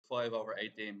5 over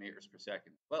 18 meters per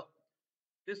second? Well,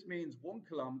 this means 1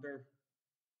 kilometer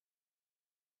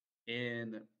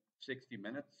in 60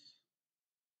 minutes,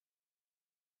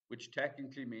 which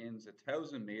technically means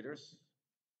 1,000 meters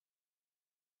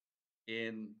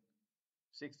in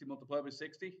 60 multiplied by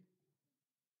 60,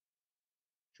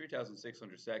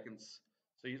 3,600 seconds.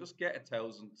 So you just get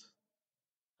 1,000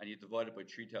 and you divide it by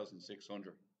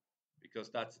 3,600, because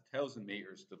that's 1,000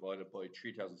 meters divided by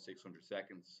 3,600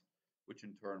 seconds, which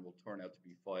in turn will turn out to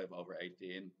be 5 over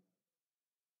 18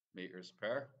 meters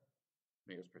per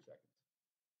second.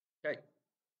 Okay.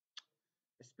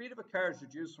 The speed of a car is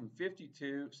reduced from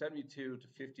 72 to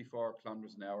 54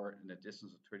 kilometers an hour in a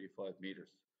distance of 35 meters.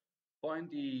 Find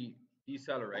the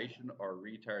deceleration or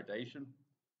retardation.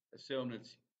 Assume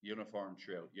it's uniform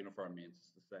throughout. Uniform means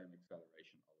it's the same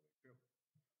acceleration all the way through.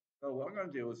 So what I'm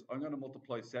going to do is I'm going to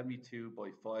multiply 72 by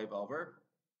 5 over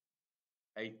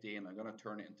 18. I'm going to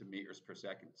turn it into meters per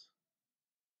second.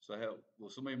 So how will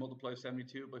somebody multiply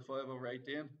 72 by 5 over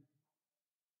 18?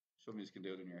 Some of you can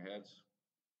do it in your heads.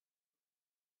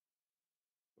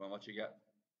 Well, what you get?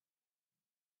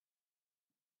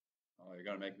 Oh, you're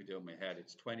going to make me do it in my head.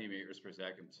 It's 20 meters per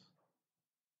second.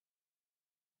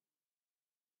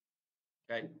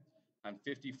 Okay, and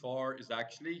 54 is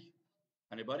actually,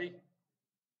 anybody?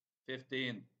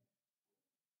 15.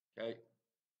 Okay.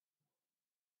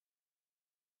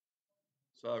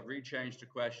 So I've rechanged the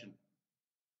question.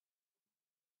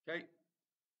 Okay.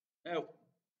 Now,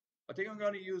 I think I'm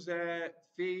going to use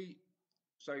phi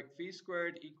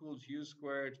squared equals u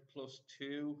squared plus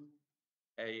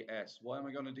 2as. Why am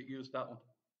I going to use that one?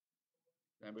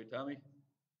 Anybody tell me?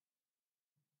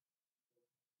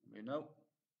 Anybody know?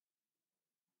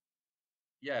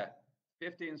 Yeah,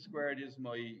 15 squared is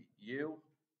my u.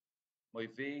 My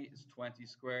v is 20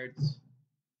 squared.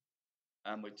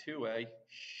 And my 2a,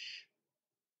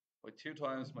 my 2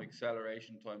 times my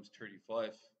acceleration times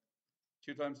 35.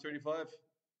 2 times 35?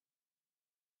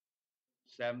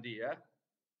 70, yeah?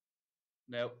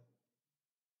 Now,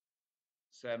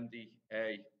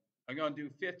 70a. I'm going to do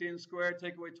 15 squared,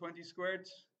 take away 20 squared.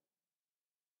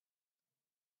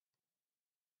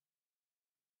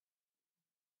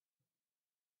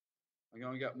 I'm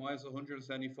going to get minus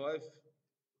 175.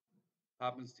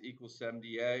 Happens to equal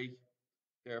 70a.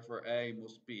 Therefore, a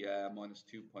must be minus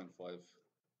 2.5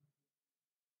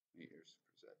 meters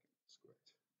per second squared.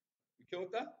 You okay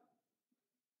with that?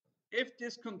 If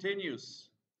this continues,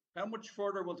 how much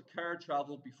further will the car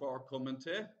travel before coming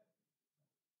to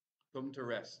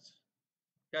rest?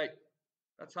 Okay,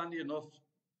 that's handy enough.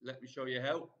 Let me show you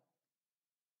how.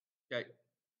 Okay,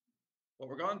 what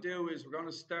we're going to do is we're going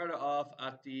to start it off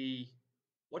at the,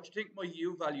 what do you think my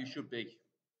u value should be?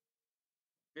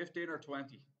 15 or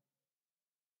 20?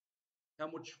 How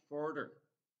much further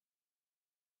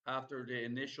after the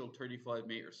initial 35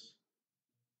 meters?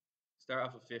 Start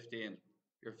off at 15.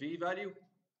 Your v value,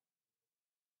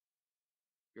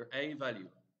 your a value,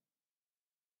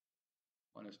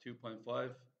 minus 2.5.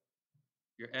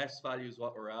 Your s value is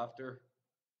what we're after,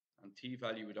 and t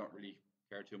value we don't really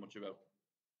care too much about.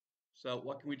 So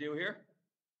what can we do here?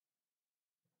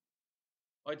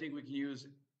 I think we can use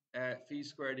phi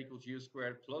squared equals u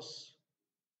squared plus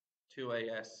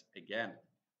 2as again.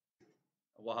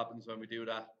 And what happens when we do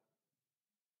that?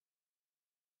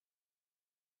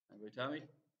 Anybody tell me?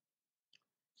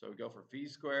 So we go for phi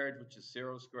squared, which is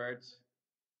 0 squared.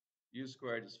 U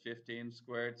squared is 15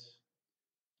 squared.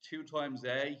 2 times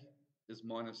a is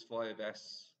minus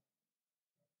 5s,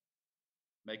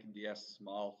 making the s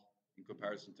small in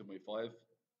comparison to my 5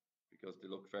 because they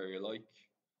look very alike.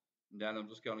 And then I'm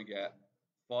just going to get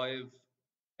 5s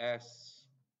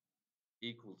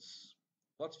equals,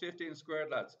 what's 15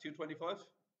 squared, lads? 225?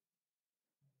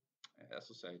 Yeah, that's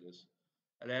what say it is.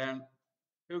 And then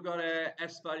who got a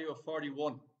s value of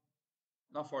 41?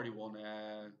 Not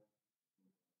 41,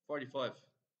 45.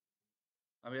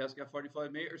 Anybody else got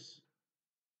 45 meters?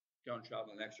 Go and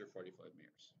travel an extra 45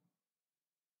 meters.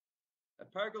 A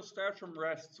particle starts from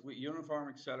rest with uniform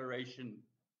acceleration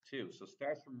 2. So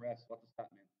starts from rest, what does that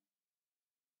mean?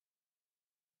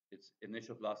 Its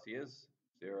initial velocity is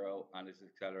 0 and its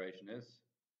acceleration is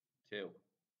 2.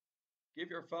 Give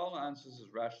your following answers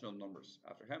as rational numbers.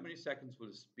 After how many seconds will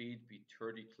the speed be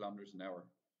 30 kilometers an hour?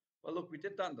 Well, look, we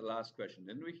did that in the last question,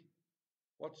 didn't we?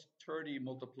 What's 30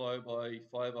 multiplied by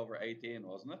 5 over 18,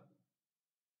 wasn't it?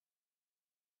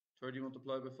 30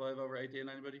 multiplied by 5 over 18,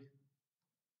 anybody?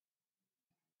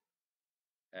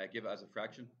 Give it as a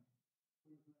fraction.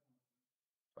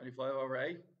 25 over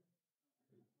 8.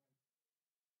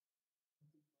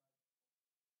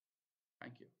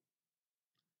 Thank you.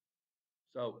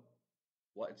 So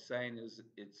What it's saying is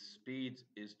its speed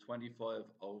is 25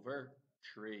 over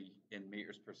 3 in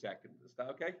meters per second. Is that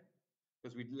okay?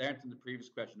 Because we learned in the previous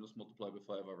question, just multiply by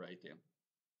 5 over 18.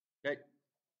 Okay.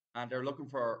 And they're looking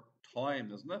for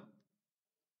time, isn't it?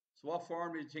 So what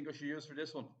formula do you think I should use for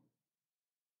this one?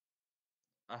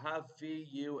 I have V,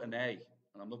 U, and A,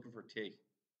 and I'm looking for T.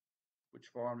 Which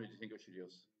formula do you think I should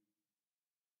use?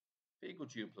 V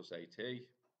equals U plus AT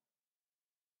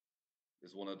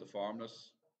is one of the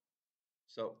formulas.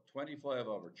 So 25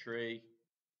 over 3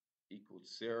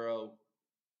 equals 0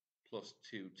 plus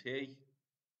 2T.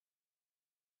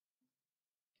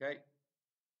 Okay,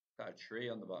 got a 3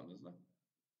 on the bottom, isn't it?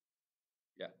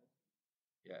 Yeah,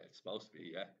 yeah, it's supposed to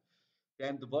be, yeah.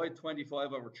 Then divide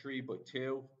 25 over 3 by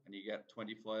 2, and you get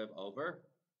 25 over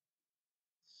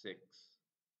 6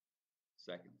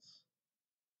 seconds.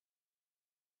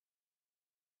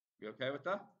 You okay with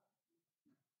that?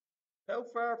 How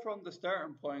far from the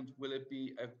starting point will it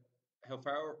be? How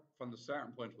far from the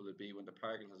starting point will it be when the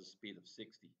particle has a speed of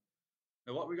 60?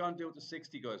 Now, what we're going to do with the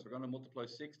 60, guys, we're going to multiply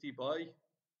 60 by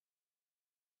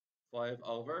 5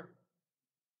 over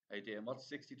 18. What's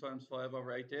 60 times 5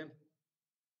 over 18?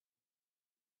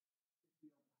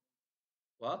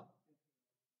 What?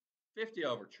 50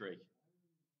 over 3.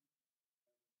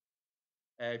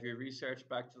 If you research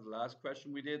back to the last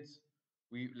question we did,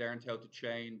 we learned how to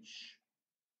change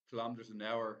kilometers an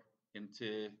hour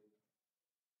into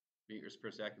meters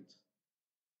per second. Is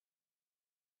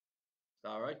that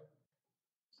all right?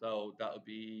 So that would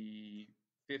be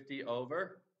 50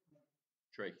 over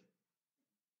 3.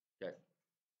 Okay.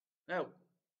 Now,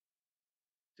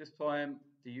 this time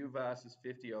the UVAS is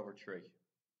 50 over 3.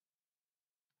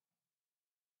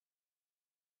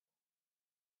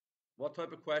 What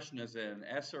type of question is it, an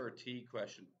S or a T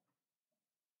question?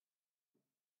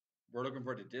 We're looking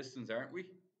for the distance, aren't we?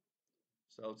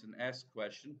 So it's an S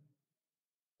question.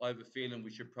 I have a feeling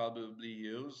we should probably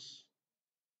use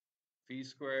V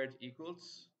squared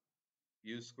equals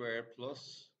U squared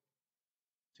plus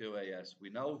 2AS.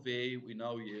 We know V, we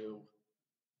know U,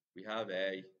 we have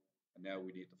A, and now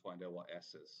we need to find out what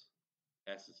S is.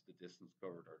 S is the distance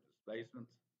covered or displacement.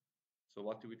 So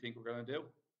what do we think we're going to do?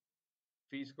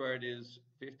 V squared is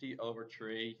 50 over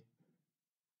 3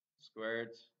 squared.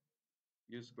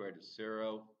 U squared is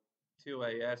 0.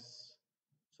 2AS.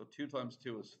 So 2 times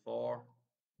 2 is 4.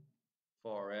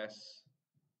 4S.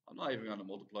 I'm not even going to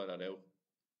multiply that out.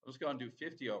 I'm just going to do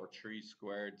 50 over 3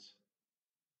 squared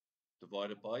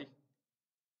divided by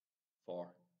 4.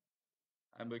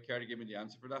 Anybody care to give me the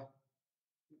answer for that?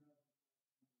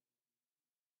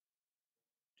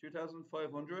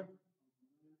 2,500?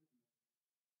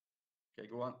 Okay,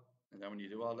 go on. And then when you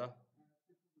do all that,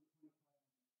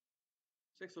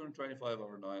 625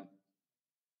 over 9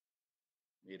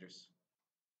 meters.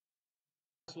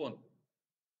 Last one.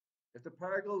 If the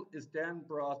particle is then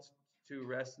brought to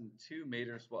rest in 2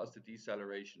 meters, what is the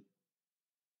deceleration?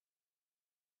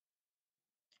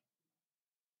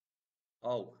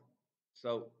 Oh,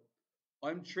 so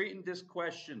I'm treating this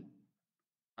question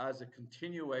as a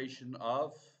continuation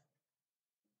of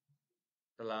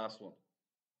the last one.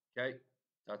 Okay,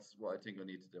 that's what I think I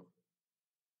need to do.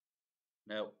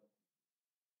 Now,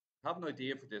 I have an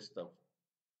idea for this though.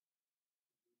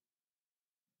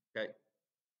 Okay.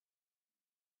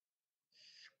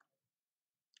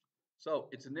 So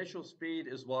its initial speed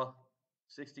is what?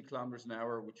 60 kilometers an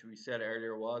hour, which we said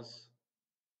earlier was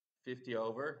 50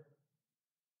 over.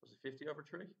 Was it 50 over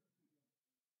 3?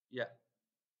 Yeah.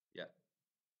 Yeah.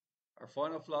 Our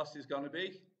final velocity is going to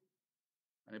be?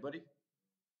 Anybody?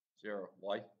 0.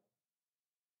 Why?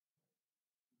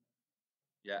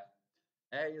 Yeah.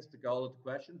 A is the goal of the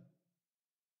question.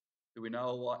 Do we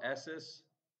know what S is?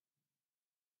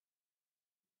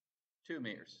 2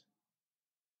 meters.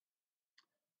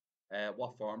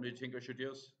 What formula do you think I should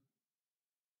use?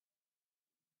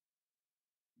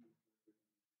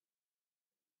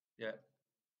 Yeah.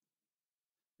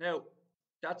 Now,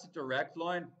 that's a direct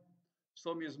line.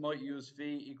 Some of you might use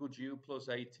V equals U plus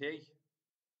AT.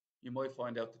 You might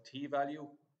find out the T value,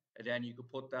 and then you could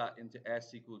put that into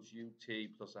S equals UT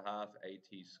plus a half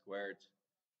AT squared.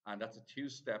 And that's a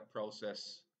 2-step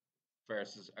process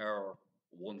versus our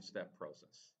 1-step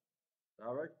process.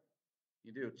 All right?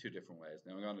 You do it 2 different ways.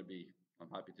 Now I'm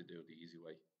happy to do it the easy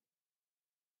way.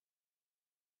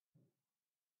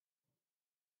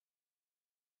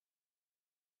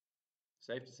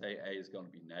 Safe to say A is going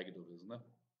to be negative, isn't it?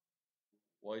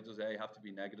 Why does A have to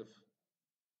be negative?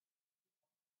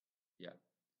 Yeah.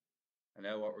 And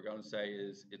now what we're going to say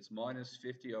is it's minus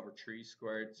 50 over 3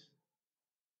 squared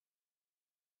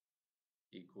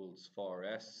equals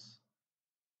 4S.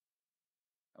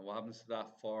 And what happens to that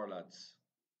 4, lads?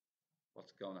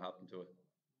 What's going to happen to it?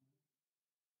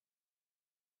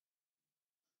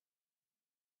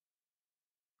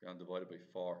 Ground divided by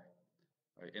 4. All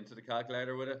right, into the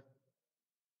calculator with it.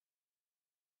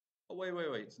 Oh, wait.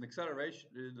 It's an acceleration.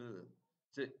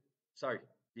 Sorry,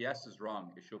 the S is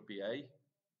wrong. It should be A. It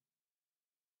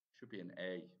should be an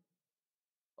A.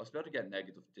 I was about to get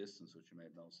negative distance, which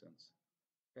made no sense.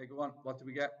 Okay, go on. What do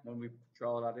we get when we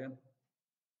throw that in?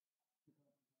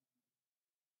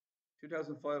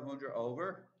 2,500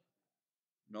 over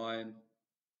 9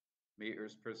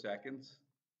 meters per second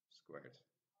squared.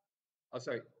 Oh,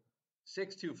 sorry.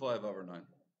 625 over 9.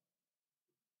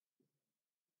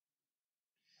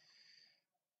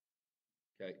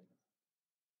 Okay.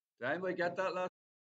 Did anybody get that last?